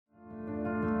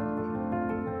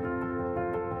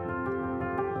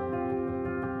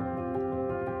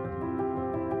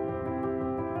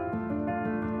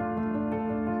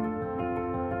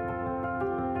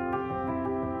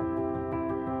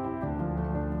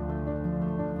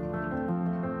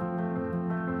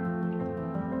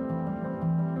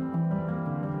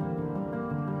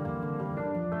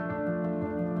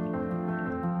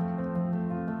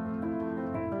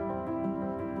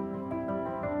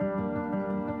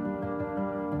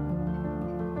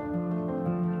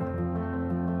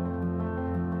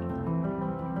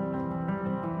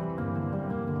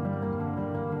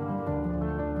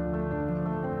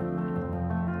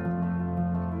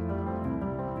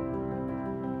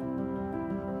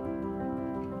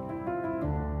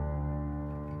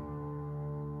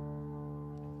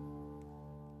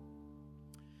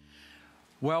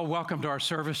Well, welcome to our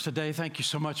service today. Thank you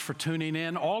so much for tuning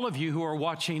in. All of you who are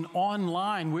watching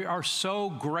online, we are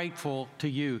so grateful to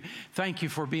you. Thank you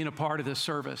for being a part of this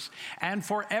service. And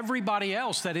for everybody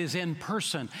else that is in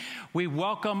person, we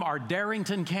welcome our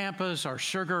Darrington campus, our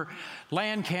Sugar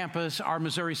Land campus, our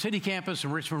Missouri City campus,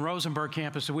 and Richmond Rosenberg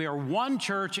campus. We are one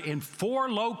church in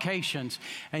 4 locations,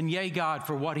 and yay God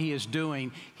for what He is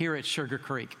doing here at Sugar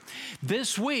Creek.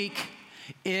 This week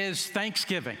is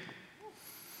Thanksgiving.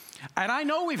 And I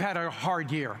know we've had a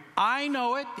hard year. I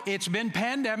know it. It's been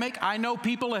pandemic. I know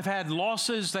people have had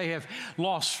losses. They have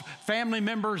lost family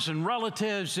members and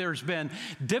relatives. There's been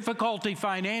difficulty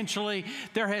financially.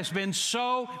 There has been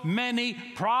so many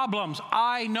problems.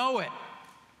 I know it.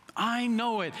 I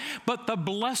know it. But the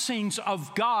blessings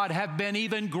of God have been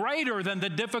even greater than the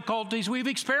difficulties we've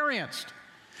experienced.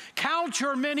 Count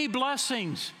your many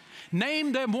blessings.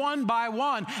 Name them one by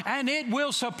one, and it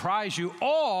will surprise you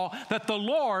all that the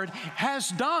Lord has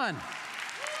done.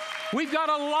 We've got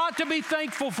a lot to be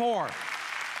thankful for.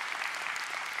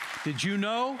 Did you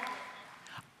know?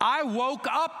 I woke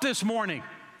up this morning,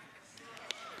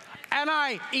 and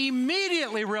I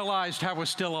immediately realized I was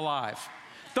still alive.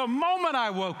 The moment I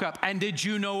woke up, and did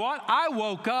you know what? I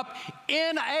woke up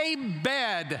in a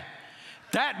bed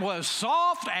that was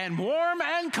soft and warm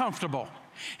and comfortable.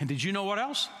 And did you know what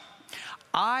else?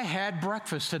 I had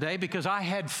breakfast today because I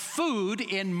had food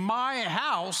in my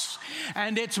house,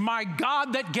 and it's my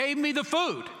God that gave me the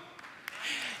food.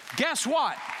 Guess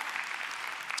what?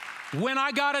 When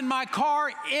I got in my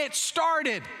car, it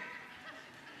started.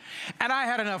 And I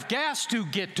had enough gas to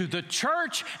get to the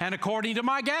church, and according to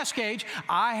my gas gauge,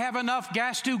 I have enough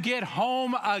gas to get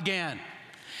home again.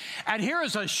 And here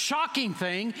is a shocking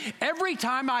thing. Every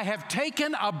time I have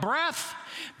taken a breath,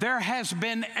 there has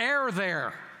been air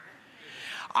there.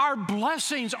 Our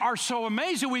blessings are so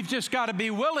amazing. We've just got to be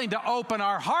willing to open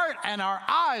our heart and our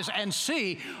eyes and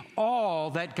see all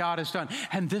that God has done.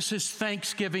 And this is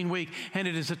Thanksgiving week, and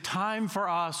it is a time for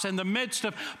us in the midst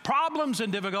of problems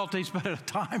and difficulties, but a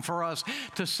time for us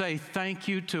to say thank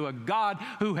you to a God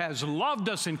who has loved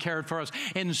us and cared for us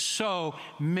in so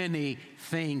many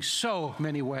things, so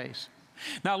many ways.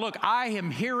 Now, look, I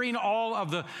am hearing all of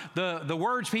the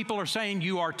words people are saying.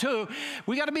 You are too.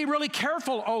 We got to be really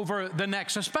careful over the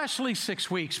next, especially 6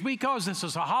 weeks, because this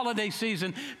is a holiday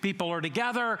season. People are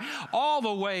together all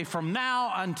the way from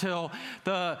now until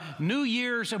the New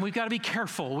Year's, and we've got to be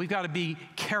careful. We've got to be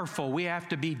careful. We have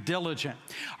to be diligent.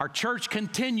 Our church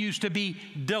continues to be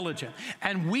diligent,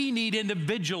 and we need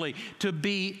individually to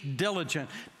be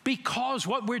diligent, because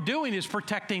what we're doing is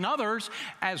protecting others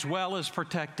as well as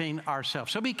protecting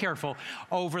ourselves. So be careful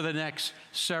over the next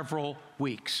several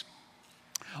weeks.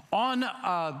 On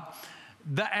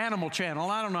the Animal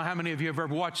Channel, I don't know how many of you have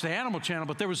ever watched the Animal Channel,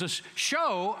 but there was this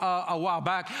show a while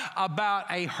back about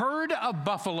a herd of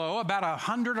buffalo, about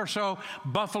 100 or so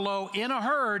buffalo in a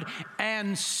herd,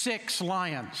 and 6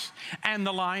 lions. And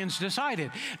the lions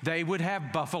decided they would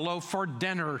have buffalo for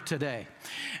dinner today.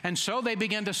 And so they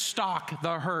began to stalk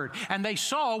the herd. And they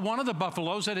saw one of the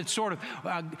buffaloes that had sort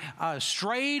of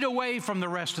strayed away from the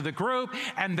rest of the group,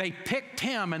 and they picked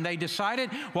him, and they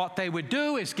decided what they would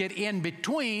do is get in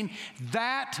between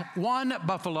that one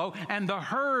buffalo and the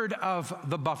herd of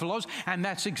the buffaloes, and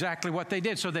that's exactly what they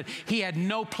did, so that he had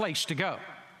no place to go.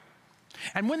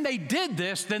 And when they did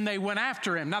this, then they went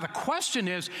after him. Now the question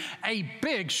is, a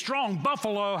big, strong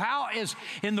buffalo, how is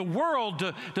in the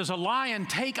world does a lion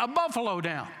take a buffalo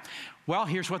down? Well,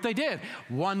 here's what they did.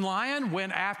 One lion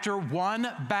went after one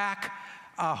back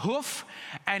hoof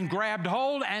and grabbed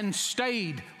hold and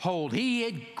stayed hold. He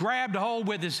had grabbed hold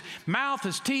with his mouth,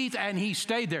 his teeth, and he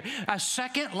stayed there. A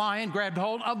second lion grabbed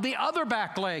hold of the other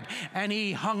back leg, and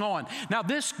he hung on. Now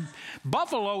this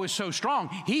buffalo is so strong,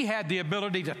 he had the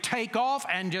ability to take off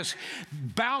and just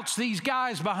bounce these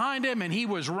guys behind him, and he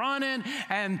was running,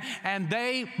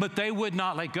 but they would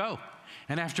not let go.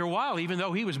 And after a while, even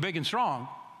though he was big and strong,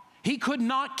 he could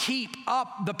not keep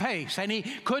up the pace, and he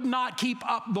could not keep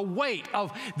up the weight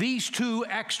of these 2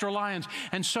 extra lions.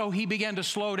 And so he began to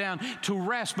slow down to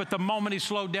rest. But the moment he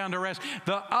slowed down to rest,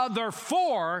 the other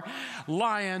 4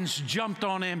 lions jumped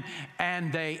on him,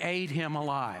 and they ate him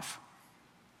alive.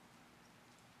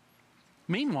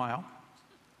 Meanwhile,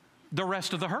 the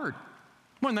rest of the herd,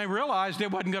 when they realized it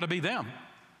wasn't going to be them,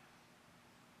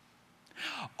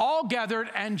 all gathered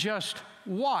and just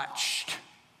watched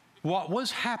what was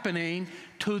happening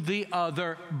to the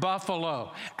other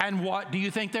buffalo. And what do you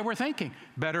think they were thinking?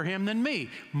 Better him than me,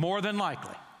 more than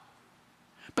likely.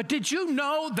 But did you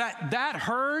know that that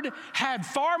herd had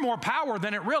far more power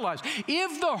than it realized?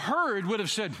 If the herd would have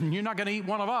said, you're not going to eat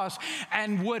one of us,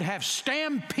 and would have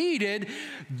stampeded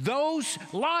those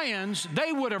lions,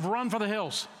 they would have run for the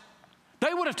hills.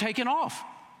 They would have taken off.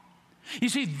 You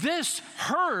see, this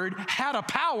herd had a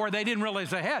power they didn't realize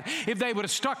they had. If they would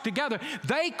have stuck together,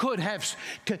 they could have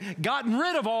gotten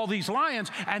rid of all these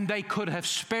lions, and they could have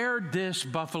spared this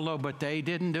buffalo, but they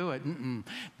didn't do it.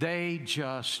 They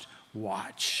just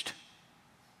watched.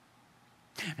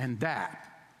 And that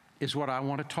is what I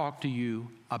want to talk to you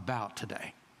about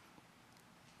today.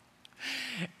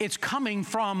 It's coming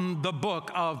from the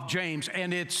book of James,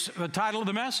 and the title of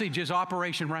the message is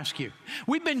Operation Rescue.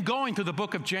 We've been going through the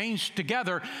book of James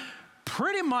together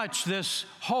pretty much this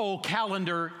whole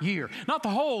calendar year. Not the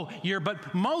whole year,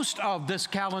 but most of this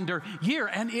calendar year.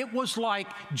 And it was like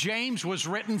James was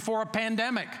written for a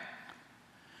pandemic.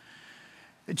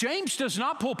 James does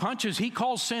not pull punches. He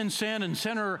calls sin, sin, and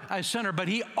sinner a sinner, but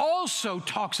he also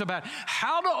talks about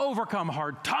how to overcome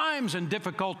hard times and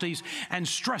difficulties and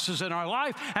stresses in our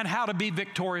life and how to be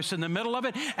victorious in the middle of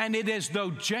it. And it is as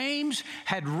though James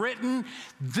had written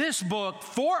this book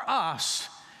for us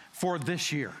for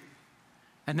this year.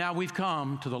 And now we've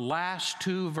come to the last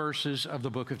two verses of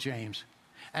the book of James.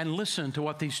 And listen to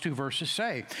what these two verses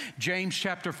say. James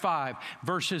chapter 5,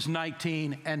 verses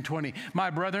 19 and 20. My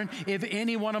brethren, if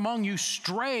anyone among you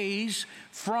strays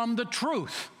from the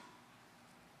truth,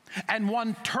 and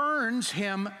one turns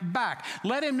him back,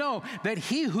 let him know that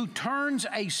he who turns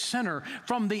a sinner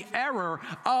from the error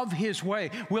of his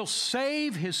way will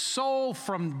save his soul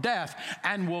from death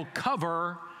and will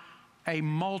cover a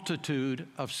multitude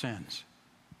of sins.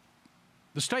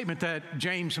 The statement that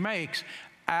James makes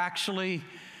actually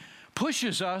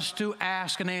pushes us to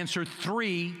ask and answer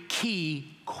three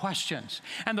key questions.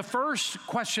 And the first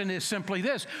question is simply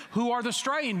this: who are the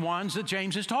straying ones that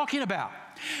James is talking about?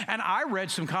 And I read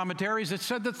some commentaries that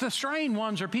said that the straying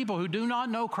ones are people who do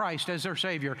not know Christ as their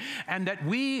Savior, and that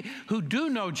we who do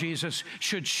know Jesus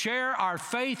should share our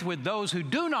faith with those who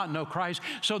do not know Christ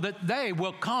so that they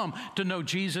will come to know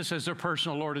Jesus as their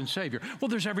personal Lord and Savior. Well,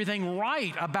 there's everything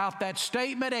right about that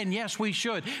statement, and yes, we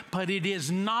should, but it is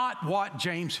not what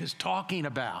James is talking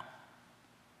about.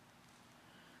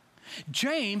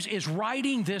 James is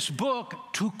writing this book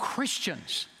to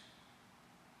Christians.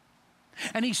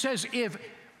 And he says, if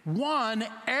one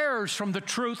errs from the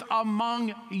truth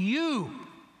among you,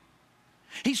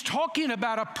 he's talking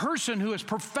about a person who has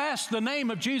professed the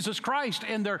name of Jesus Christ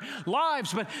in their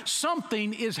lives, but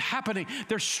something is happening.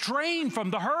 They're straying from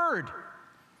the herd.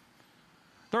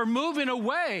 They're moving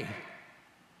away.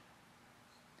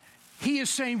 He is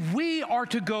saying we are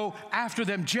to go after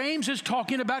them. James is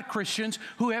talking about Christians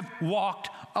who have walked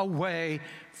away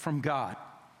from God.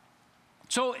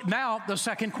 So now the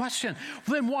second question,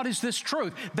 then what is this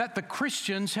truth that the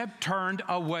Christians have turned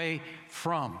away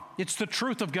from? It's the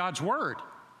truth of God's word.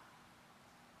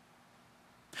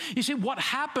 You see, what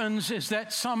happens is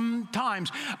that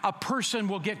sometimes a person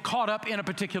will get caught up in a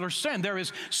particular sin. There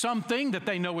is something that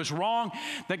they know is wrong,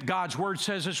 that God's word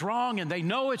says is wrong, and they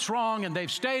know it's wrong, and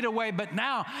they've stayed away, but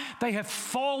now they have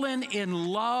fallen in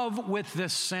love with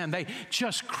this sin. They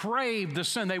just crave the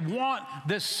sin. They want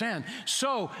this sin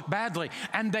so badly,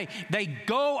 and they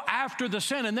go after the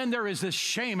sin, and then there is this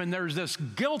shame, and there's this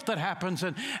guilt that happens,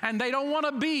 and they don't want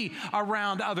to be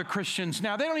around other Christians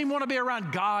now. They don't even want to be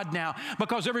around God now,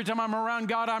 because every time I'm around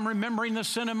God, I'm remembering the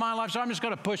sin in my life. So I'm just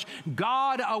going to push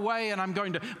God away, and I'm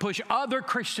going to push other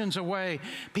Christians away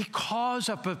because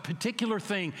of a particular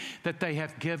thing that they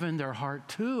have given their heart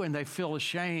to, and they feel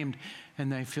ashamed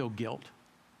and they feel guilt.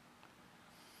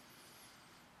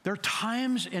 There are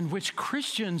times in which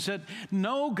Christians that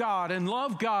know God and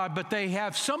love God, but they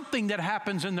have something that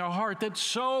happens in their heart that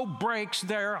so breaks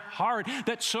their heart,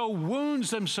 that so wounds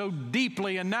them so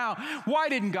deeply. And now, why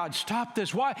didn't God stop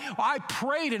this? Why? I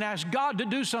prayed and asked God to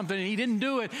do something, and He didn't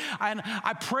do it. And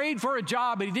I prayed for a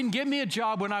job, and He didn't give me a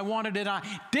job when I wanted it.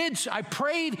 I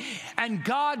prayed, and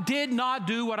God did not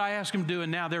do what I asked Him to do.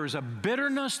 And now there is a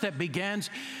bitterness that begins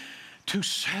to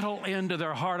settle into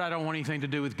their heart. I don't want anything to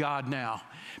do with God now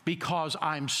because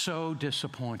I'm so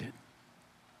disappointed.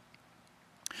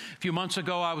 A few months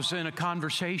ago, I was in a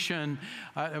conversation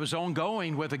that was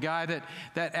ongoing with a guy that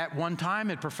at one time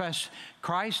had professed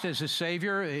Christ as his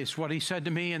Savior, is what he said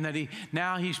to me, and that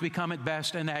now he's become at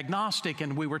best an agnostic,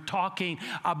 and we were talking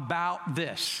about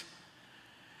this.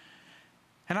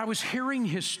 And I was hearing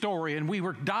his story, and we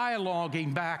were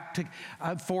dialoguing back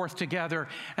forth together.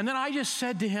 And then I just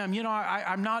said to him, you know,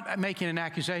 I'm not making an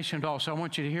accusation at all, so I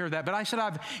want you to hear that. But I said,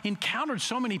 I've encountered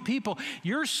so many people.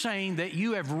 You're saying that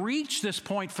you have reached this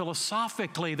point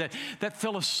philosophically, that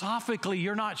philosophically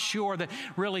you're not sure that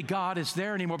really God is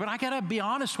there anymore. But I got to be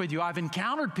honest with you. I've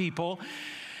encountered people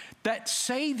that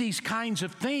say these kinds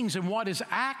of things, and what is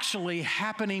actually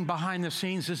happening behind the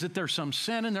scenes is that there's some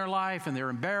sin in their life, and they're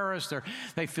embarrassed,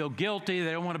 they feel guilty,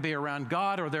 they don't want to be around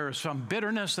God, or there is some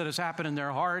bitterness that has happened in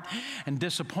their heart and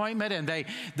disappointment, and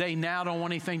they now don't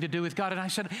want anything to do with God. And I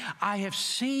said, I have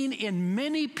seen in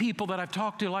many people that I've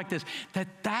talked to like this,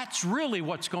 that's really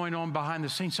what's going on behind the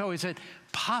scenes. So is it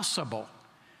possible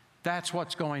that's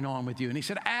what's going on with you? And he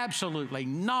said, absolutely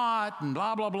not, and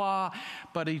blah, blah, blah.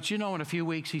 But you know, in a few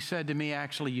weeks, he said to me,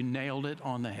 actually, you nailed it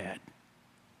on the head.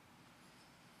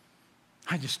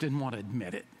 I just didn't want to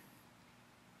admit it.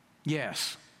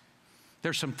 Yes,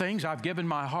 there's some things I've given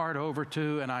my heart over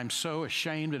to, and I'm so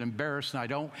ashamed and embarrassed, and I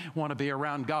don't want to be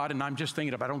around God, and I'm just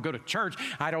thinking, if I don't go to church,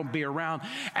 I don't be around.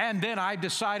 And then I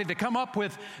decided to come up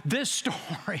with this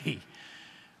story.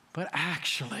 But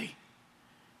actually,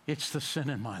 it's the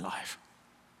sin in my life.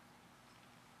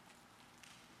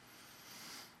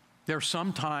 There are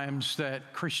some times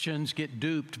that Christians get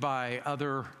duped by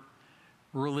other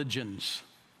religions.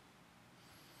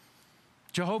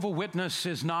 Jehovah's Witness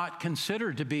is not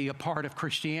considered to be a part of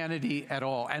Christianity at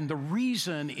all. And the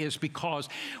reason is because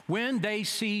when they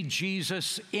see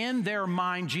Jesus, in their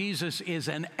mind, Jesus is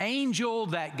an angel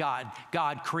that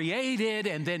God created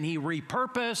and then he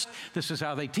repurposed, this is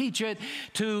how they teach it,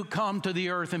 to come to the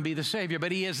earth and be the Savior.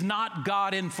 But he is not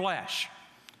God in flesh.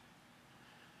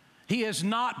 He is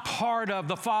not part of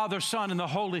the Father, Son, and the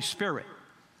Holy Spirit.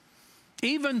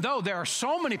 Even though there are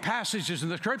so many passages in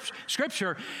the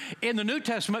Scripture in the New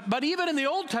Testament, but even in the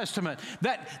Old Testament,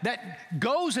 that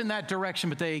goes in that direction,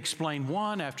 but they explain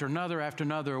one after another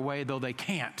away, though they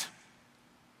can't.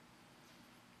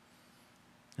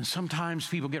 And sometimes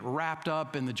people get wrapped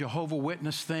up in the Jehovah's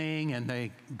Witness thing and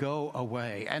they go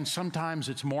away. And sometimes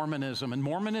it's Mormonism. And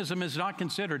Mormonism is not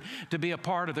considered to be a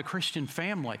part of the Christian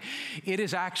family. It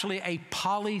is actually a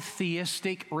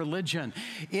polytheistic religion.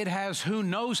 It has who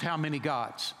knows how many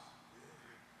gods.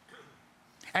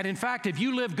 And in fact, if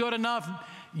you live good enough,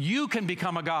 you can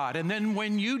become a god. And then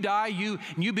when you die, you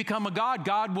become a god.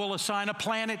 God will assign a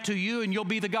planet to you and you'll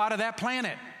be the god of that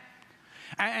planet.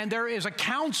 And there is a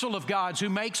council of gods who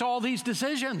makes all these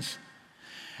decisions.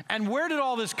 And where did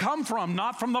all this come from?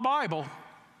 Not from the Bible.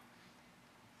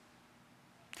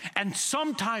 And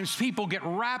sometimes people get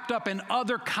wrapped up in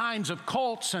other kinds of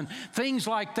cults and things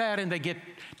like that, and they get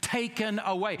taken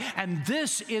away. And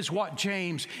this is what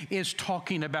James is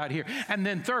talking about here. And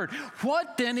then third,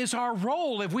 what then is our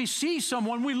role? If we see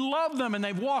someone, we love them, and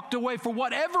they've walked away for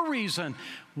whatever reason,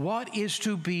 what is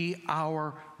to be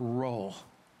our role?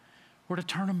 We're to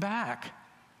turn them back,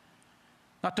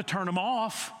 not to turn them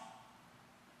off,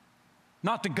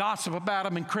 not to gossip about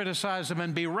them and criticize them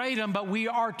and berate them, but we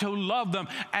are to love them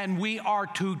and we are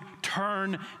to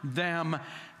turn them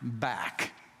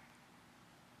back.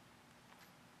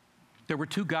 There were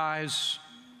two guys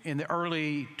in the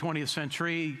early 20th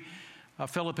century,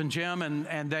 Philip and Jim,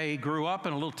 and they grew up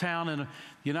in a little town in the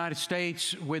United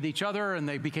States with each other, and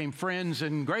they became friends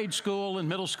in grade school and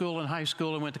middle school and high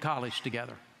school and went to college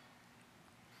together.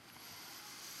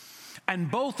 And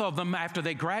both of them, after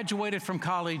they graduated from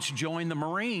college, joined the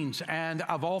Marines. And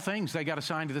of all things, they got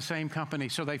assigned to the same company.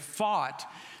 So they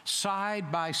fought side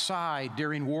by side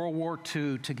during World War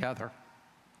II together.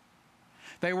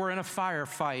 They were in a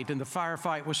firefight, and the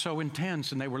firefight was so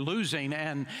intense, and they were losing.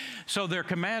 And so their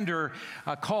commander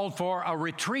called for a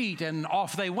retreat, and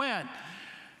off they went.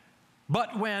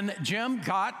 But when Jim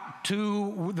got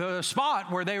to the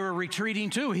spot where they were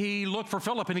retreating to, he looked for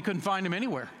Philip, and he couldn't find him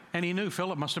anywhere. And he knew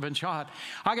Philip must have been shot.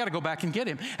 I got to go back and get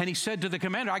him. And he said to the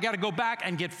commander, I got to go back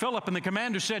and get Philip. And the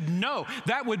commander said, no,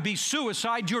 that would be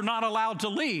suicide. You're not allowed to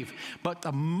leave. But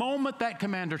the moment that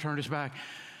commander turned his back,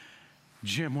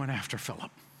 Jim went after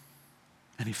Philip.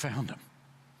 And he found him.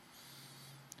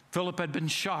 Philip had been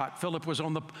shot. Philip was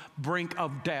on the brink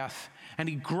of death. And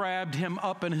he grabbed him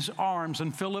up in his arms.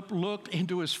 And Philip looked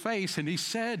into his face and he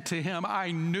said to him,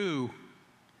 I knew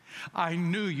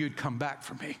you'd come back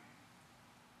for me.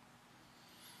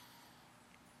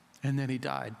 And then he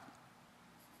died.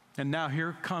 And now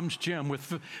here comes Jim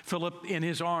with Philip in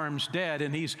his arms, dead,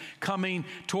 and he's coming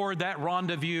toward that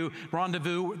rendezvous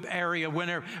area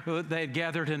whenever they had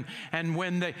gathered. And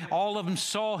when all of them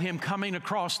saw him coming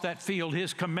across that field,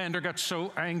 his commander got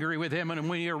so angry with him. And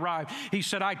when he arrived, he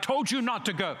said, I told you not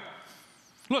to go.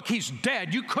 Look, he's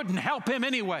dead. You couldn't help him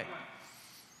anyway.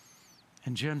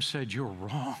 And Jim said, you're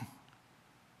wrong.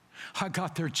 I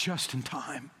got there just in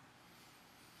time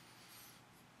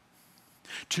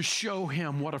to show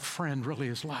him what a friend really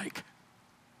is like.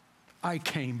 I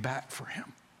came back for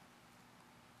him.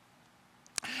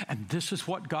 And this is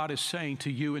what God is saying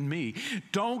to you and me.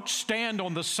 Don't stand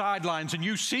on the sidelines and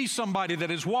you see somebody that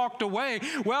has walked away.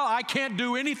 Well, I can't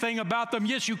do anything about them.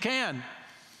 Yes, you can.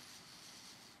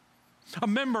 A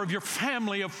member of your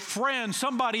family, a friend,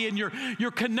 somebody in your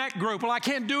connect group. Well, I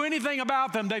can't do anything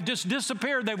about them. They've just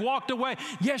disappeared. They've walked away.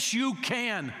 Yes, you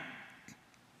can.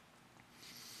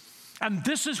 And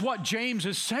this is what James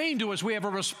is saying to us. We have a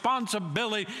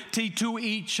responsibility to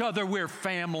each other. We're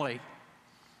family.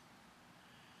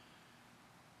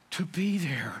 To be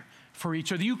there for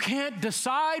each other. You can't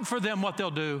decide for them what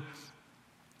they'll do,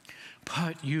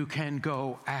 but you can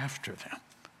go after them.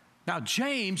 Now,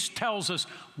 James tells us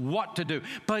what to do,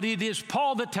 but it is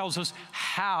Paul that tells us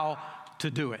how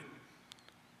to do it.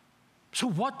 So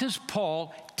what does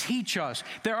Paul teach us?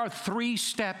 There are 3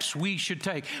 steps we should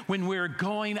take when we're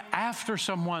going after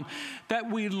someone that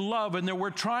we love and that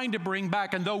we're trying to bring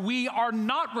back. And though we are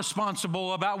not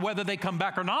responsible about whether they come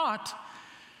back or not,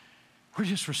 we're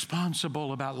just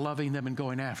responsible about loving them and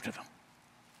going after them.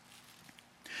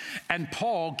 And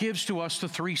Paul gives to us the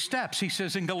 3 steps. He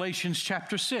says in Galatians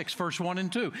chapter 6, verse 1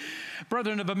 and 2,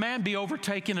 brethren, if a man be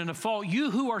overtaken in a fault,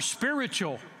 you who are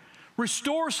spiritual,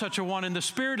 restore such a one in the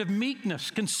spirit of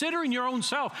meekness, considering your own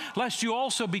self, lest you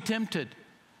also be tempted.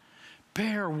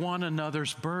 Bear one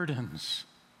another's burdens,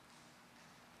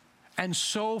 and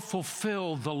so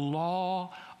fulfill the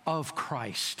law of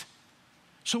Christ.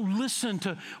 So listen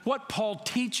to what Paul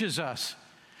teaches us.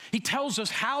 He tells us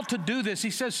how to do this. He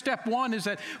says step 1 is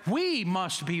that we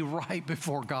must be right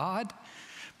before God.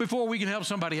 Before we can help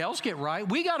somebody else get right,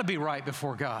 we got to be right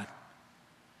before God.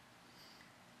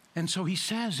 And so he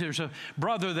says there's a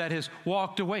brother that has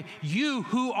walked away. You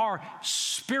who are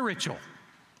spiritual.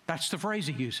 That's the phrase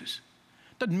he uses.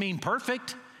 Doesn't mean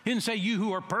perfect. He didn't say you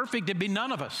who are perfect. It'd be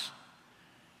none of us.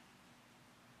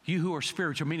 You who are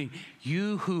spiritual, meaning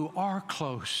you who are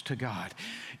close to God.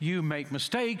 You make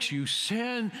mistakes, you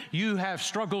sin, you have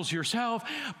struggles yourself,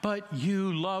 but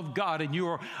you love God and you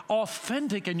are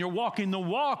authentic and you're walking the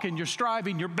walk and you're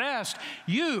striving your best.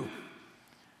 You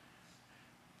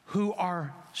who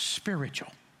are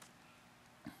spiritual.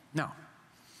 Now,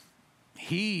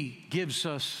 he gives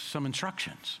us some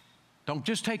instructions. Don't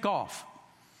just take off.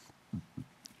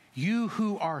 You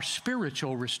who are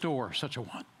spiritual, restore such a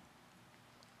one.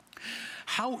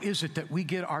 How is it that we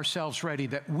get ourselves ready,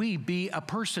 that we be a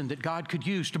person that God could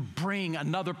use to bring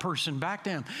another person back to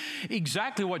him?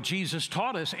 Exactly what Jesus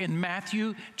taught us in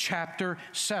Matthew chapter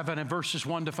 7 and verses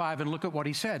 1 to 5. And look at what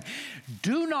he said.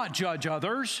 Do not judge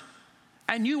others,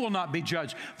 and you will not be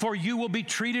judged, for you will be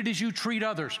treated as you treat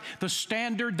others. The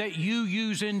standard that you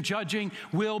use in judging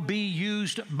will be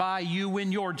used by you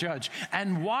when you're judged.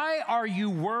 And why are you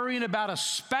worrying about a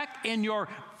speck in your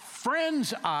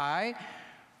friend's eye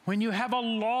when you have a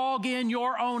log in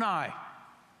your own eye?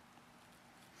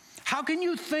 How can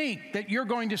you think that you're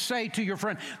going to say to your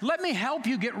friend, let me help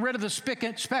you get rid of the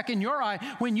speck in your eye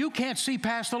when you can't see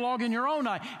past the log in your own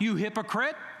eye? You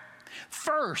hypocrite.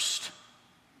 First,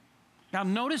 now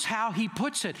notice how he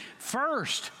puts it.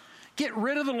 First, get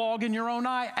rid of the log in your own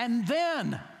eye, and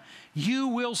then you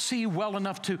will see well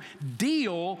enough to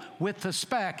deal with the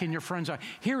speck in your friend's eye.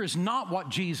 Here is not what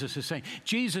Jesus is saying.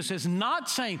 Jesus is not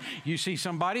saying, you see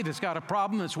somebody that's got a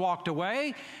problem that's walked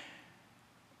away.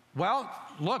 Well,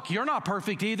 look, you're not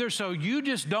perfect either, so you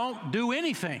just don't do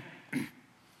anything.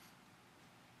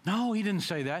 No, he didn't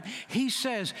say that. He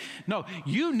says, no,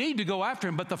 you need to go after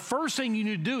him, but the first thing you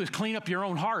need to do is clean up your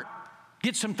own heart.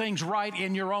 Get some things right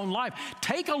in your own life.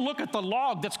 Take a look at the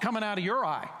log that's coming out of your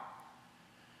eye.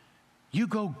 You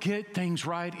go get things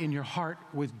right in your heart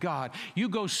with God. You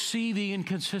go see the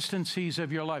inconsistencies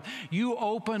of your life. You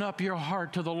open up your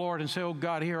heart to the Lord and say, oh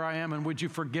God, here I am, and would you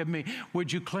forgive me?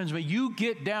 Would you cleanse me? You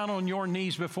get down on your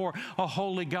knees before a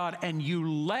holy God and you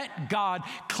let God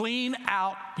clean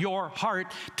out your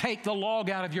heart, take the log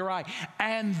out of your eye,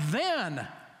 and then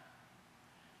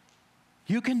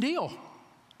you can deal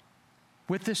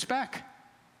with this speck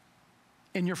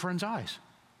in your friend's eyes.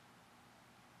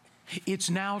 It's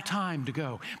now time to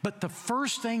go. But the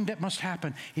first thing that must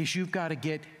happen is you've got to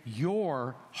get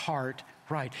your heart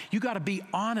right. You've got to be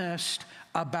honest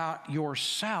about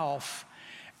yourself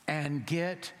and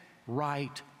get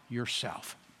right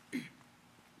yourself.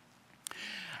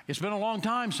 It's been a long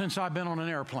time since I've been on an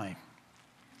airplane.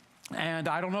 And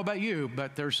I don't know about you,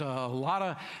 but there's a lot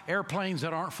of airplanes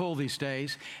that aren't full these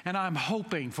days. And I'm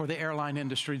hoping for the airline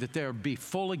industry that they'll be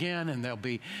full again and they'll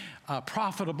be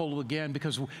profitable again,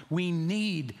 because we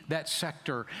need that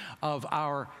sector of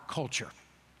our culture.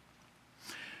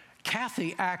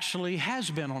 Kathy actually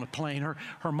has been on a plane.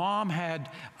 Her mom had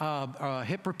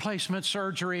hip replacement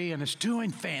surgery and is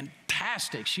doing fantastic.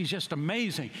 She's just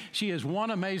amazing. She is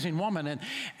one amazing woman.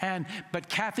 But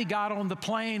Kathy got on the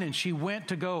plane and she went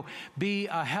to go be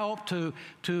a help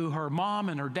to her mom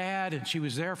and her dad, and she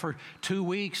was there for 2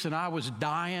 weeks, and I was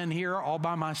dying here all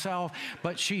by myself.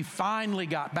 But she finally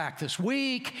got back this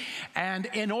week, and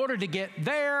in order to get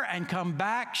there and come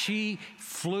back, she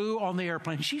flew on the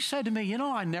airplane. She said to me,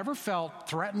 I never felt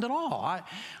threatened at all.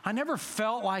 I never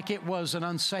felt like it was an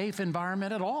unsafe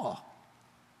environment at all.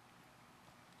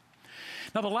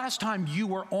 Now, the last time you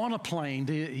were on a plane,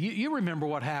 you remember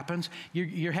what happens.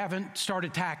 You haven't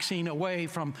started taxiing away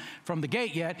from the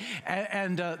gate yet,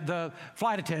 and the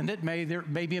flight attendant,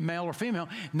 maybe a male or female,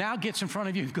 now gets in front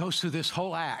of you and goes through this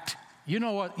whole act. You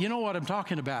know what I'm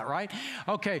talking about, right?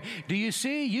 Okay, do you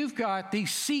see? You've got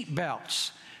these seat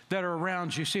belts that are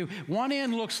around you. See, one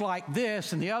end looks like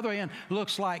this and the other end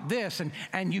looks like this,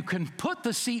 and you can put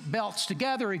the seat belts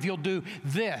together if you'll do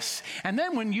this. And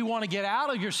then when you want to get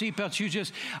out of your seat belts, you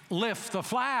just lift the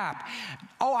flap.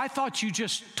 Oh, I thought you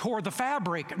just tore the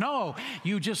fabric. No,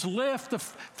 you just lift the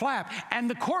flap.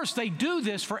 And of course, they do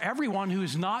this for everyone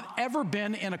who's not ever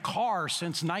been in a car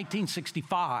since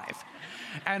 1965.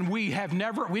 And we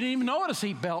didn't even know what a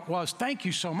seatbelt was. Thank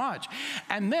you so much.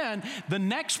 And then the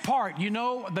next part,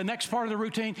 the next part of the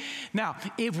routine. Now,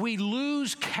 if we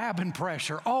lose cabin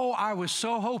pressure, I was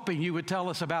so hoping you would tell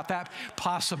us about that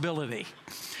possibility.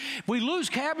 If we lose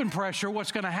cabin pressure,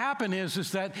 what's going to happen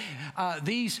is that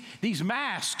these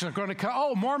masks are going to come.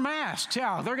 Oh, more masks.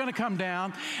 Yeah, they're going to come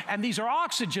down. And these are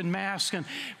oxygen masks. And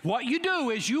what you do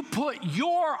is you put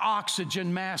your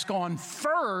oxygen mask on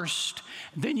first,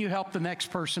 then you help the next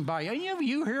person by you. And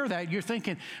you hear that, you're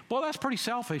thinking, well, that's pretty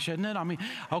selfish, isn't it? I mean,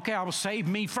 okay, I will save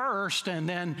me first, and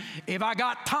then if I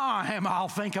got time, I'll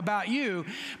think about you.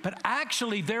 But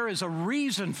actually, there is a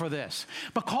reason for this,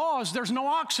 because there's no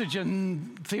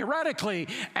oxygen theoretically,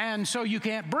 and so you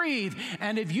can't breathe.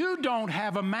 And if you don't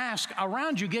have a mask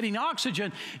around you getting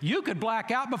oxygen, you could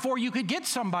black out before you could get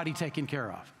somebody taken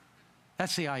care of.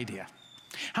 That's the idea.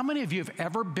 How many of you have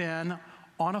ever been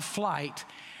on a flight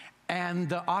and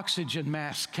the oxygen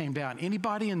mask came down?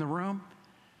 Anybody in the room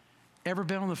ever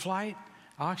been on the flight?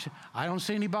 I don't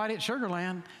see anybody at Sugar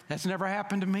Land. That's never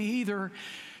happened to me either.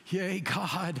 Yay,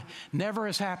 God, never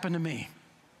has happened to me.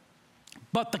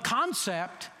 But the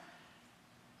concept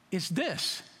is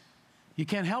this: you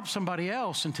can't help somebody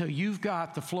else until you've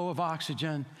got the flow of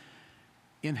oxygen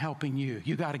in helping you.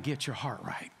 You got to get your heart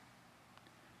right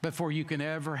before you can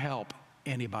ever help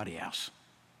anybody else.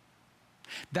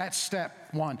 That's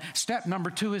step one. Step number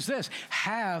two is this: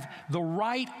 have the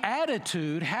right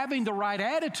attitude. Having the right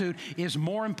attitude is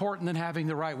more important than having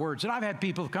the right words. And I've had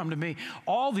people come to me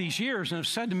all these years and have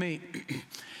said to me,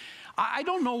 I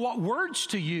don't know what words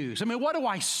to use. I mean, what do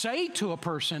I say to a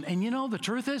person? And the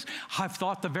truth is, I've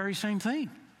thought the very same thing.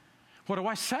 What do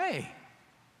I say?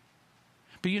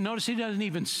 But you notice he doesn't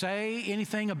even say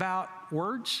anything about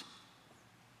words.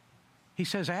 He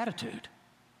says attitude.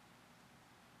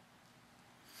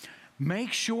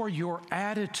 Make sure your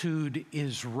attitude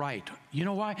is right. You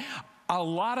know why? A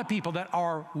lot of people that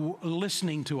are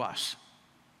listening to us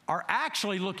are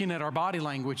actually looking at our body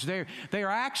language. They are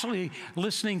actually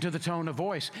listening to the tone of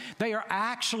voice. They are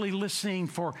actually listening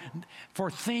for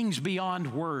things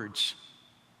beyond words.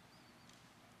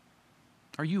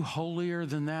 Are you holier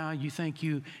than thou? You think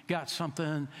you got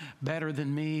something better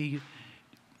than me?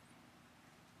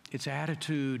 It's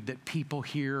attitude that people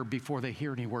hear before they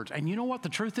hear any words. And you know what the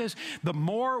truth is? The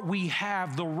more we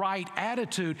have the right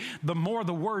attitude, the more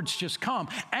the words just come.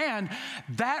 And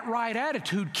that right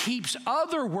attitude keeps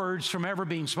other words from ever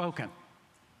being spoken.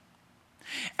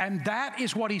 And that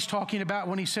is what he's talking about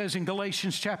when he says in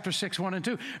Galatians chapter 6, 1 and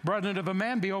 2, brethren, if a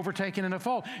man be overtaken in a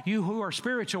fault, you who are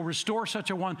spiritual, restore such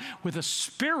a one with a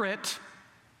spirit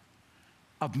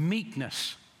of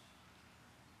meekness.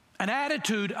 An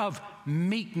attitude of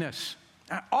meekness.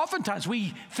 Oftentimes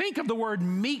we think of the word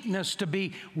meekness to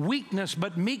be weakness,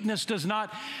 but meekness does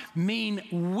not mean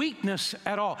weakness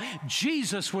at all.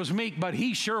 Jesus was meek, but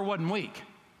he sure wasn't weak.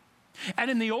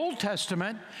 And in the Old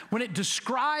Testament, when it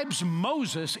describes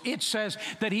Moses, it says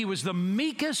that he was the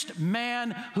meekest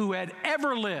man who had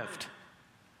ever lived.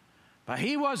 But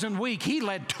he wasn't weak. He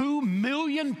led 2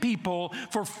 million people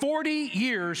for 40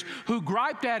 years who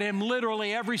griped at him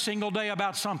literally every single day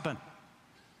about something.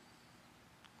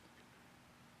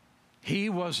 He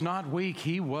was not weak,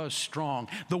 he was strong.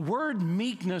 The word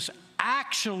meekness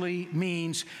actually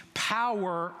means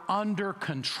power under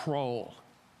control.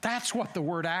 That's what the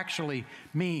word actually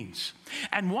means.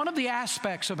 And one of the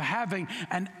aspects of having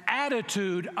an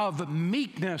attitude of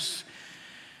meekness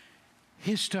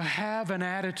is to have an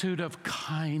attitude of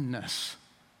kindness.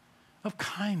 Of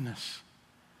kindness.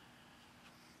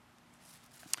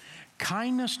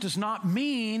 Kindness does not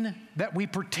mean that we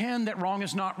pretend that wrong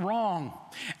is not wrong.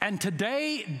 And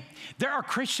today, there are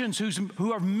Christians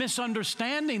who are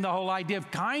misunderstanding the whole idea of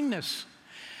kindness.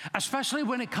 Especially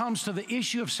when it comes to the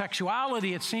issue of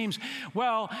sexuality, it seems,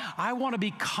 well, I want to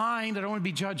be kind, I don't want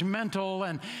to be judgmental,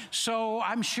 and so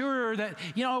I'm sure that,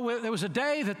 there was a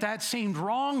day that seemed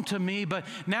wrong to me, but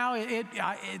now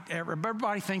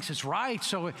everybody thinks it's right,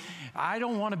 so I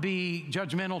don't want to be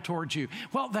judgmental towards you.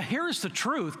 Well, here's the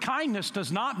truth. Kindness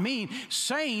does not mean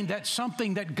saying that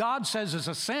something that God says is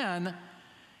a sin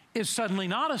is suddenly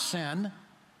not a sin.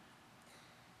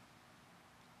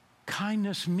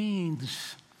 Kindness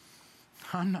means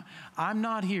I'm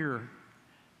not here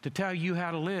to tell you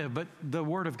how to live, but the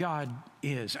Word of God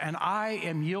is, and I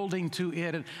am yielding to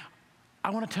it. And I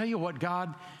want to tell you what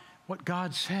God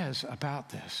says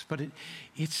about this, but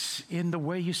it's in the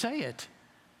way you say it.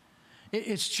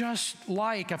 It's just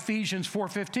like Ephesians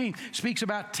 4:15 speaks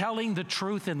about telling the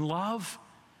truth in love.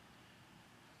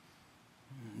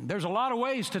 There's a lot of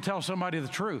ways to tell somebody the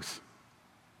truth,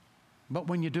 but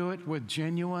when you do it with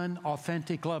genuine,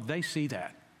 authentic love, they see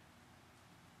that.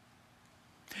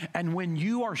 And when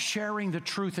you are sharing the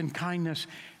truth in kindness,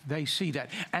 they see that.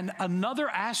 And another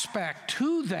aspect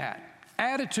to that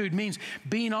attitude means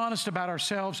being honest about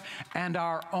ourselves and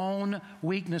our own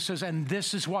weaknesses. And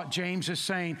this is what James is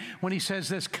saying when he says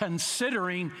this,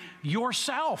 considering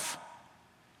yourself,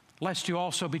 lest you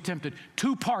also be tempted.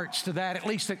 Two parts to that, at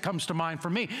least that comes to mind for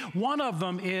me. One of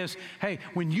them is, hey,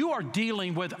 when you are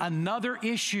dealing with another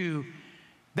issue,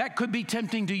 that could be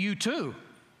tempting to you too.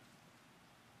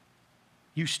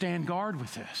 You stand guard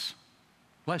with this,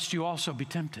 lest you also be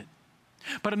tempted.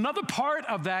 But another part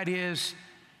of that is,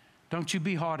 don't you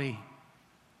be haughty,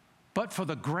 but for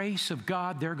the grace of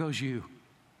God, there goes you.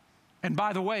 And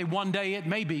by the way, one day it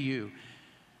may be you.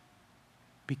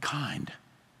 Be kind.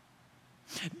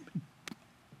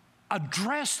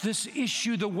 Address this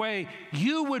issue the way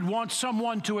you would want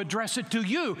someone to address it to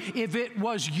you if it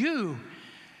was you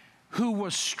who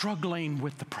was struggling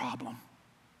with the problem.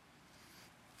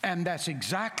 And that's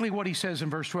exactly what he says in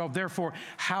verse 12. Therefore,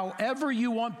 however you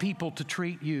want people to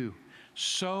treat you,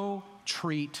 so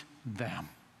treat them.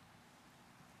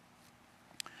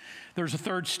 There's a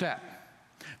third step.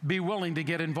 Be willing to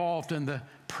get involved in the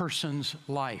person's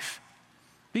life.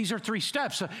 These are three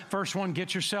steps. First one,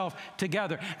 get yourself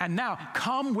together. And now,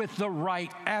 come with the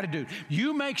right attitude.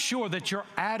 You make sure that your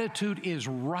attitude is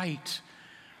right.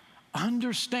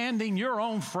 Understanding your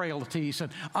own frailties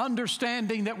and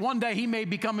understanding that one day he may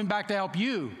be coming back to help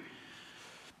you.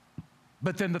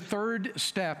 But then the third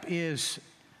step is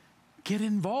get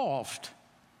involved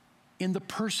in the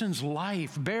person's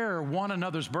life. Bear one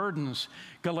another's burdens,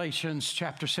 Galatians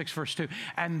chapter 6, verse 2,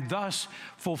 and thus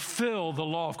fulfill the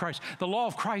law of Christ. The law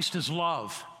of Christ is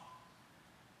love.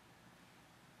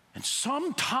 And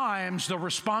sometimes the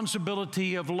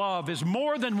responsibility of love is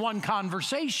more than one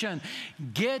conversation.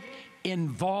 Get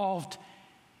involved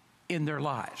in their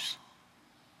lives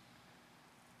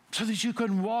so that you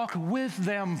can walk with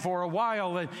them for a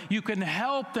while, and you can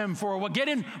help them for a while. Get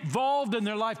involved in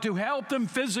their life to help them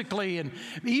physically, and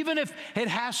even if it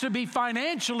has to be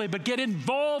financially, but get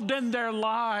involved in their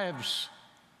lives.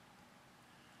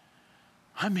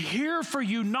 I'm here for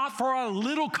you, not for a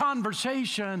little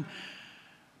conversation,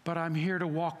 but I'm here to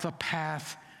walk the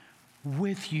path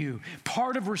with you.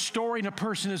 Part of restoring a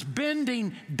person is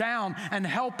bending down and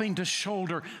helping to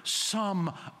shoulder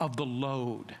some of the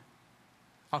load.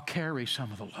 I'll carry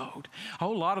some of the load. A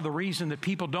whole lot of the reason that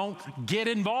people don't get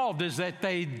involved is that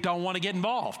they don't want to get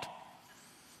involved.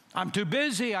 I'm too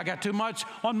busy. I got too much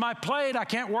on my plate. I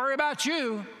can't worry about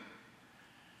you.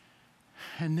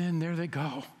 And then there they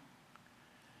go.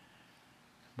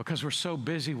 Because we're so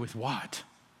busy with what?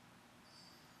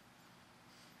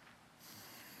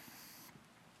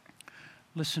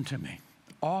 Listen to me.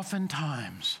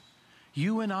 Oftentimes,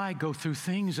 you and I go through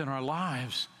things in our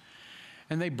lives,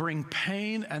 and they bring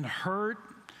pain and hurt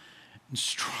and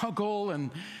struggle,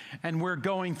 and we're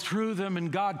going through them,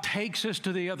 and God takes us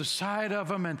to the other side of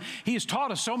them, and He has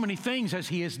taught us so many things as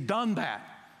He has done that.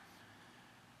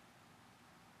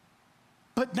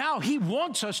 But now He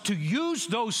wants us to use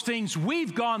those things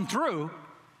we've gone through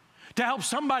to help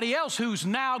somebody else who's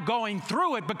now going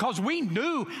through it, because we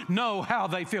do know how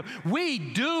they feel. We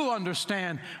do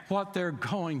understand what they're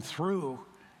going through.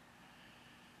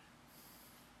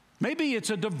 Maybe it's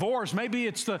a divorce. Maybe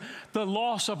it's the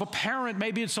loss of a parent.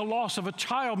 Maybe it's the loss of a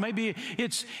child. Maybe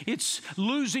it's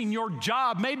losing your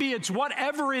job. Maybe it's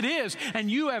whatever it is,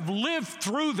 and you have lived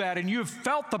through that, and you've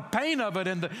felt the pain of it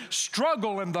and the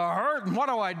struggle and the hurt and what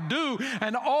do I do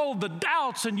and all the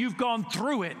doubts, and you've gone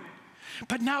through it.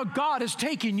 But now God has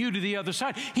taken you to the other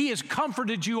side. He has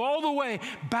comforted you all the way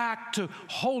back to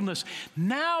wholeness.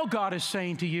 Now God is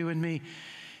saying to you and me,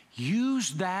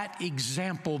 use that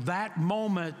example, that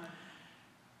moment,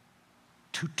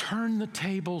 to turn the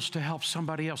tables to help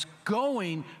somebody else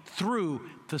going through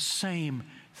the same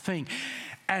thing.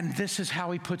 And this is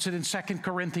how he puts it in 2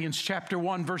 Corinthians chapter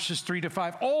 1, verses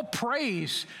 3-5. All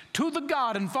praise to the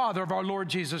God and Father of our Lord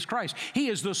Jesus Christ. He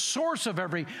is the source of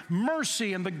every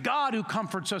mercy and the God who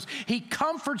comforts us. He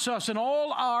comforts us in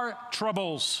all our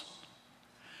troubles.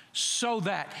 So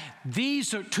that,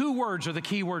 these are two words are the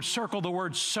key words. Circle the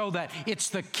word so that. It's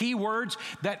the key words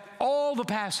that all the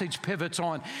passage pivots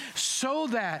on. So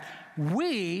that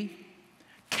we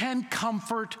can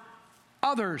comfort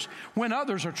others when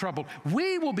others are troubled.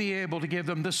 We will be able to give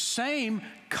them the same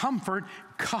comfort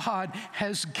God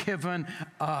has given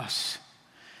us.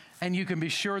 And you can be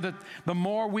sure that the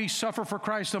more we suffer for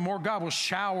Christ, the more God will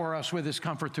shower us with his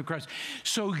comfort through Christ.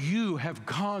 So you have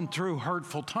gone through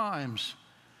hurtful times,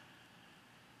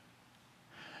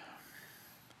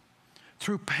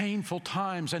 through painful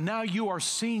times, and now you are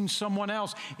seeing someone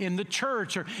else in the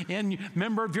church or in a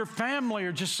member of your family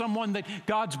or just someone that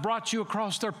God's brought you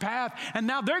across their path, and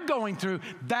now they're going through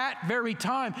that very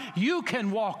time. You can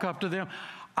walk up to them.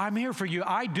 I'm here for you.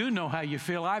 I do know how you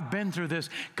feel. I've been through this.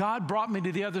 God brought me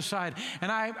to the other side.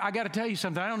 And I got to tell you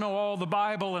something. I don't know all the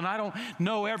Bible, and I don't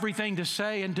know everything to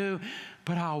say and do,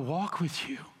 but I'll walk with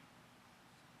you.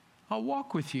 I'll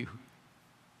walk with you.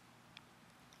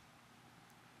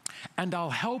 And I'll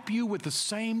help you with the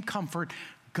same comfort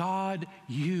God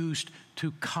used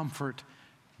to comfort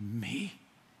me.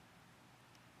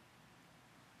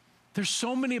 There's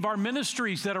so many of our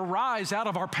ministries that arise out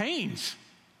of our pains.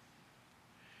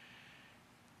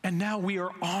 And now we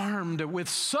are armed with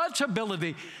such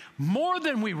ability, more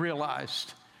than we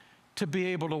realized, to be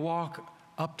able to walk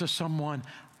up to someone.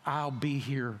 I'll be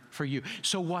here for you.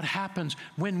 So what happens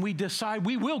when we decide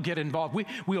we will get involved?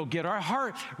 We'll get our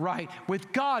heart right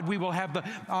with God. We will have the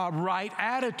right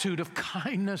attitude of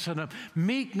kindness and of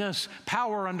meekness,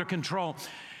 power under control.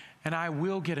 And I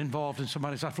will get involved in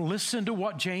somebody's life. Listen to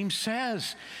what James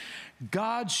says.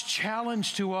 God's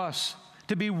challenge to us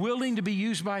to be willing to be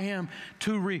used by him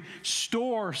to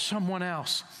restore someone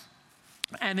else.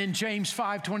 And in James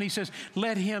 5:20 he says,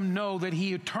 let him know that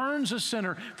he who turns a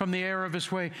sinner from the error of his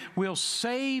way will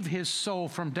save his soul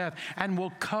from death and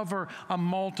will cover a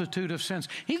multitude of sins.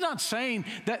 He's not saying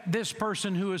that this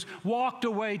person who has walked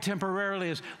away temporarily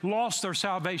has lost their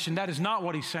salvation. That is not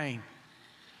what he's saying.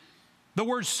 The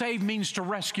word save means to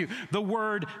rescue. The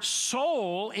word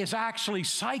soul is actually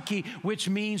psyche, which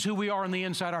means who we are on the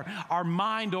inside, our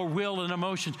mind or will and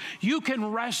emotions. You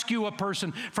can rescue a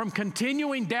person from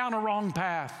continuing down a wrong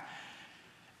path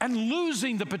and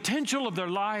losing the potential of their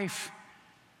life,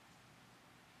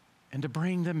 and to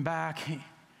bring them back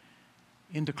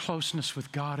into closeness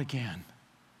with God again.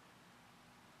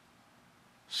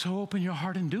 So open your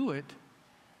heart and do it.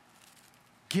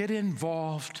 Get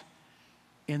involved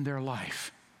in their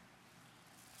life.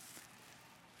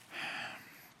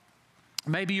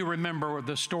 Maybe you remember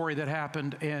the story that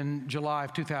happened in July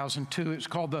of 2002. It's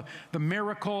called the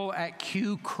Miracle at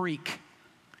Q Creek.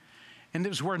 And it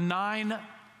was where 9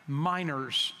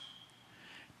 miners,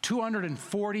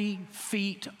 240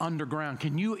 feet underground.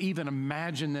 Can you even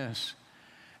imagine this?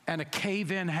 And a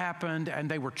cave-in happened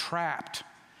and they were trapped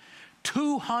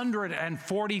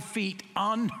 240 feet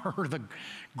under the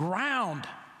ground.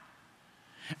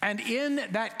 And in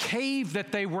that cave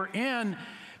that they were in,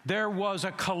 there was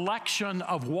a collection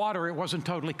of water. It wasn't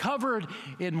totally covered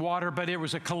in water, but it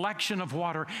was a collection of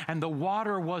water, and the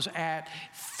water was at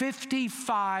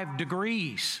 55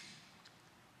 degrees.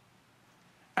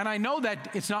 And I know that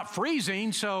it's not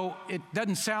freezing, so it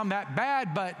doesn't sound that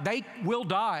bad, but they will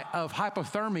die of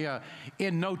hypothermia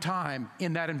in no time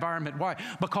in that environment. Why?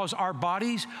 Because our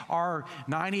bodies are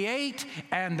 98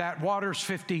 and that water's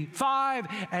 55,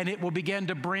 and it will begin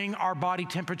to bring our body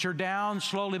temperature down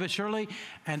slowly but surely,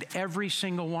 and every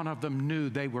single one of them knew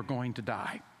they were going to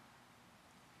die.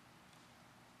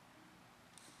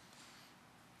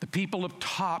 The people up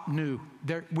top knew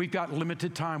we've got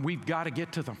limited time. We've got to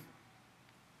get to them.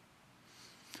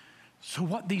 So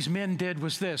what these men did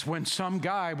was this: when some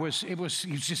guy he was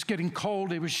just getting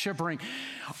cold, he was shivering,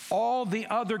 all the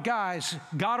other guys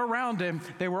got around him.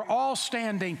 They were all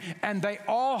standing, and they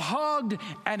all hugged,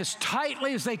 and as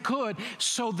tightly as they could,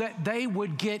 so that they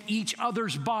would get each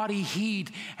other's body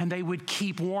heat, and they would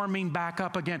keep warming back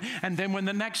up again. And then when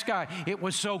the next guy, it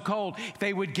was so cold,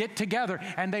 they would get together,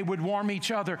 and they would warm each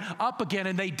other up again.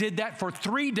 And they did that for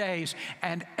 3 days,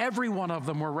 and every one of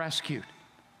them were rescued.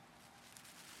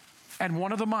 And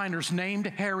one of the miners, named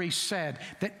Harry, said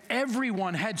that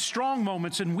everyone had strong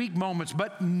moments and weak moments,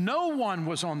 but no one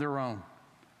was on their own.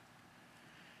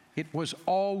 It was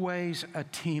always a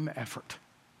team effort.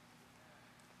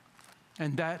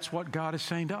 And that's what God is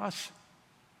saying to us.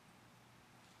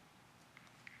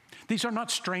 These are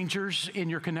not strangers in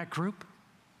your Connect group.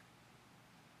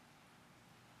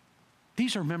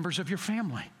 These are members of your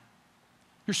family,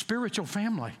 your spiritual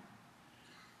family.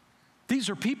 These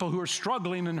are people who are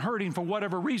struggling and hurting for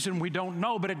whatever reason we don't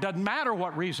know, but it doesn't matter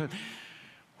what reason.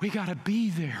 We got to be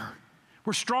there.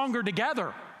 We're stronger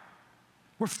together.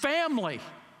 We're family.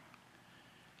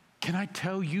 Can I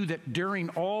tell you that during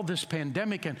all this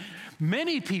pandemic, and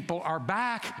many people are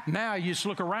back now, you just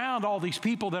look around, all these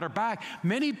people that are back,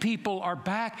 many people are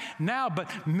back now,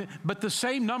 but the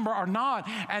same number are not.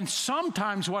 And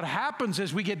sometimes what happens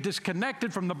is we get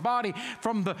disconnected from the body,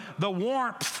 from the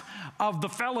warmth of the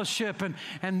fellowship,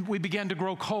 and we begin to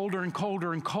grow colder and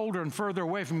colder and colder and further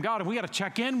away from God. And we got to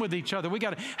check in with each other. We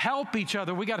got to help each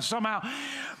other. We got to somehow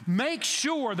make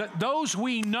sure that those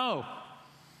we know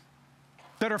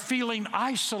that are feeling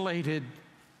isolated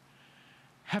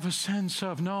have a sense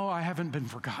of, no, I haven't been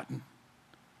forgotten.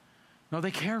 No, they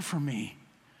care for me.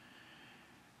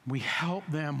 We help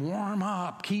them warm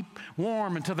up, keep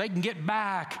warm until they can get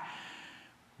back.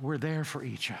 We're there for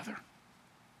each other.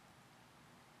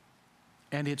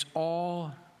 And it's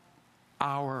all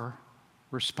our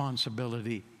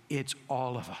responsibility. It's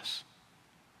all of us.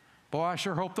 Boy, I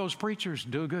sure hope those preachers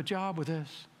do a good job with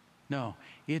this. No,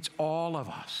 it's all of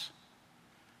us.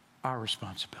 Our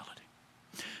responsibility.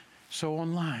 So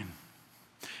online,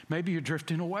 maybe you're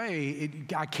drifting away.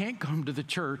 I can't come to the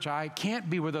church. I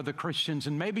can't be with other Christians.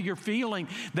 And maybe you're feeling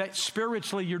that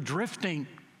spiritually you're drifting.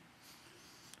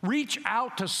 Reach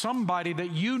out to somebody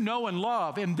that you know and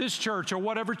love in this church or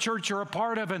whatever church you're a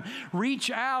part of, and reach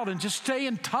out and just stay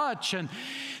in touch and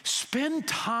spend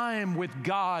time with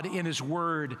God in His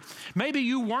Word. Maybe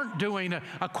you weren't doing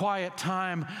a quiet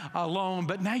time alone,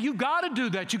 but now you've got to do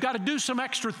that. You've got to do some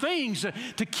extra things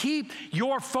to keep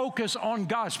your focus on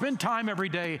God. Spend time every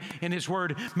day in His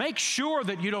Word. Make sure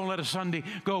that you don't let a Sunday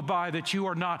go by that you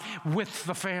are not with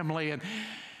the family, and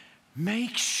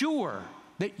make sure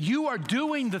that you are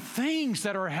doing the things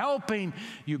that are helping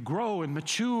you grow and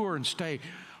mature and stay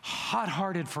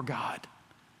hot-hearted for God.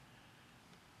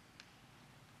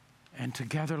 And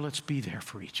together, let's be there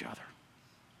for each other.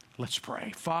 Let's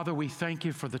pray. Father, we thank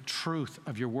you for the truth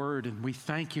of your word, and we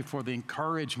thank you for the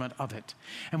encouragement of it.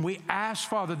 And we ask,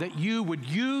 Father, that you would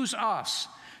use us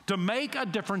to make a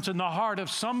difference in the heart of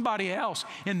somebody else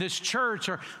in this church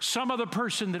or some other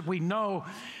person that we know.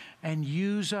 And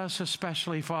use us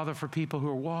especially, Father, for people who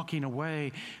are walking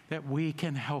away, that we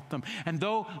can help them. And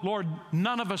though, Lord,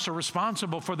 none of us are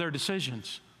responsible for their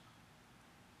decisions,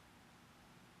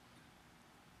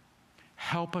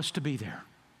 help us to be there.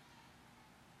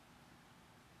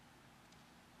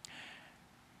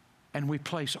 And we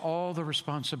place all the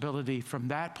responsibility from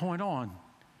that point on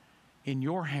in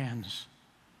your hands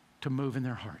to move in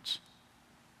their hearts.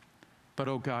 But,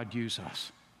 oh God, use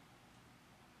us.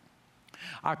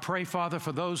 I pray, Father,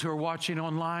 for those who are watching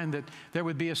online, that there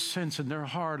would be a sense in their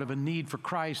heart of a need for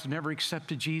Christ and never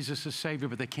accepted Jesus as Savior,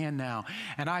 but they can now.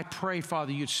 And I pray,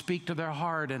 Father, you'd speak to their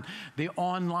heart, and the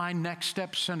online Next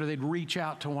Step Center, they'd reach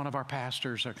out to one of our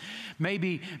pastors. Or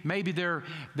maybe they're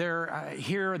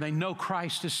here and they know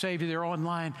Christ as Savior. They're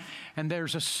online and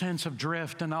there's a sense of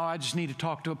drift, and I just need to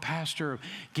talk to a pastor,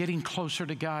 getting closer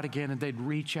to God again, and they'd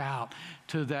reach out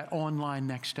to that online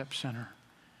Next Step Center.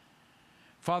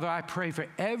 Father, I pray for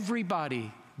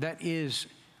everybody that is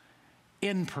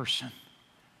in person,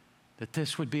 that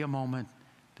this would be a moment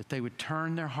that they would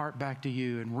turn their heart back to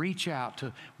you and reach out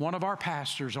to one of our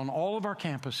pastors on all of our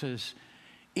campuses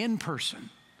in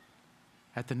person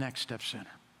at the Next Step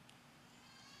Center.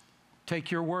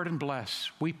 Take your word and bless,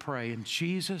 we pray in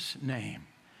Jesus' name.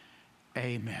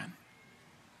 Amen.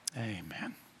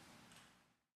 Amen.